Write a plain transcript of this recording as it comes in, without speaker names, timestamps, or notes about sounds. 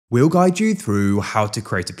We'll guide you through how to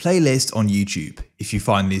create a playlist on YouTube. If you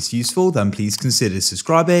find this useful, then please consider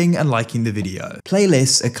subscribing and liking the video.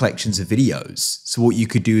 Playlists are collections of videos. So what you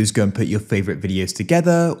could do is go and put your favorite videos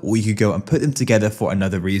together, or you could go and put them together for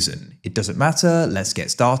another reason. It doesn't matter, let's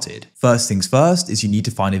get started. First things first is you need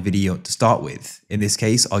to find a video to start with. In this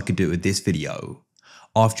case, I could do it with this video.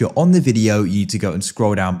 After you're on the video, you need to go and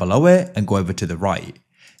scroll down below it and go over to the right.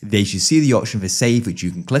 There you should see the option for save, which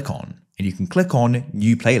you can click on. And you can click on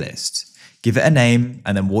new playlist, give it a name,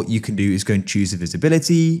 and then what you can do is go and choose the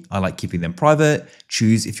visibility. I like keeping them private.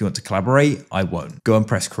 Choose if you want to collaborate, I won't. Go and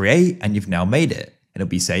press create and you've now made it. It'll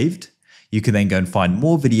be saved. You can then go and find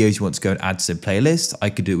more videos you want to go and add to the playlist.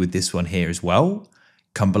 I could do it with this one here as well.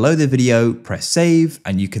 Come below the video, press save,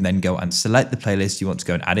 and you can then go and select the playlist you want to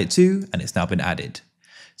go and add it to, and it's now been added.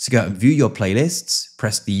 So go and view your playlists,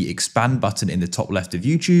 press the expand button in the top left of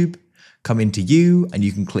YouTube, come into you and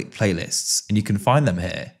you can click playlists and you can find them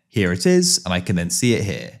here. Here it is, and I can then see it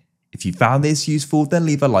here. If you found this useful, then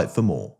leave a like for more.